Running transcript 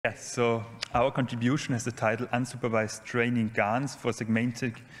so our contribution has the title Unsupervised Training GANs for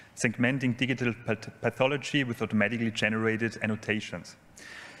Segmenting Digital Pathology with Automatically Generated Annotations.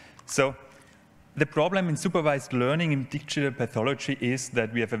 So the problem in supervised learning in digital pathology is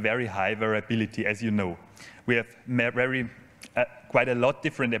that we have a very high variability, as you know. We have quite a lot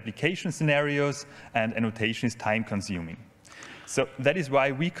different application scenarios, and annotation is time-consuming. So that is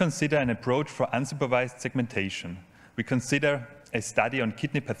why we consider an approach for unsupervised segmentation. We consider a study on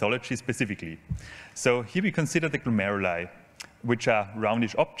kidney pathology specifically. So here we consider the glomeruli, which are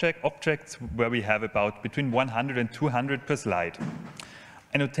roundish objects where we have about between 100 and 200 per slide.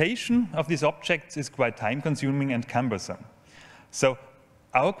 Annotation of these objects is quite time-consuming and cumbersome. So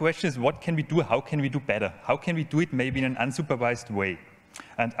our question is, what can we do? How can we do better? How can we do it maybe in an unsupervised way?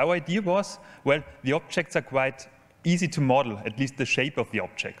 And our idea was, well, the objects are quite easy to model, at least the shape of the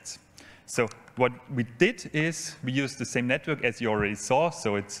objects. So what we did is we used the same network as you already saw,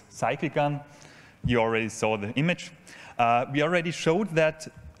 so it's CycleGAN. You already saw the image. We already showed that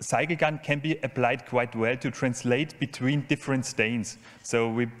CycleGAN can be applied quite well to translate between different stains. So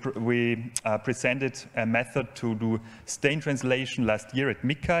we presented a method to do stain translation last year at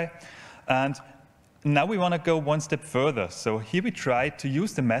MIDL, and now we want to go one step further. So here we try to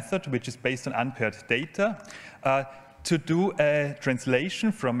use the method, which is based on unpaired data, to do a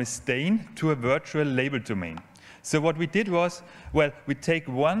translation from a stain to a virtual label domain. So what we did was, well, we take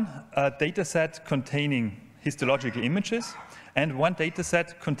one data set containing histological images and one data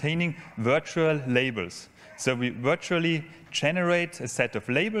set containing virtual labels. So we virtually generate a set of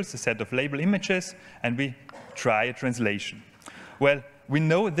labels, a set of label images, and we try a translation. Well, we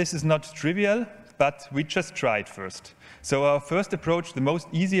know this is not trivial, but we just tried first. So our first approach, the most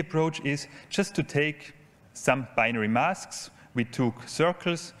easy approach, is just to take some binary masks. We took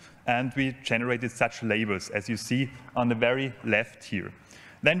circles and we generated such labels, as you see on the very left here.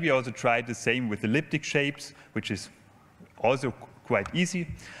 Then we also tried the same with elliptic shapes, which is also quite easy.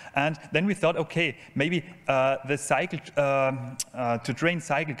 And then we thought, okay, maybe to train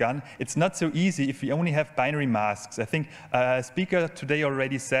CycleGAN, it's not so easy if we only have binary masks. I think a speaker today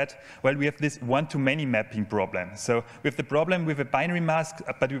already said, well, we have this one-to-many mapping problem. So we have the problem with a binary mask,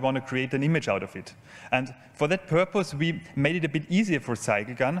 but we want to create an image out of it. And for that purpose, we made it a bit easier for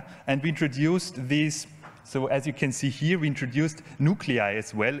CycleGAN, and we introduced these. So as you can see here, we introduced nuclei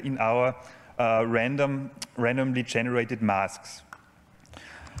as well in our randomly generated masks.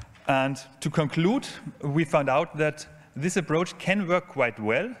 And to conclude, we found out that this approach can work quite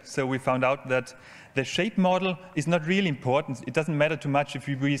well. So we found out that the shape model is not really important. It doesn't matter too much if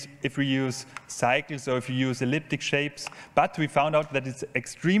we use cycles or if we use elliptic shapes. But we found out that it's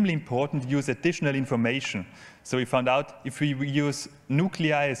extremely important to use additional information. So we found out if we use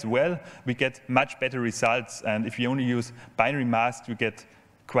nuclei as well, we get much better results. And if we only use binary masks, we get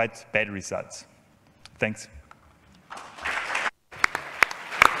quite bad results. Thanks.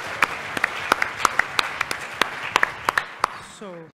 So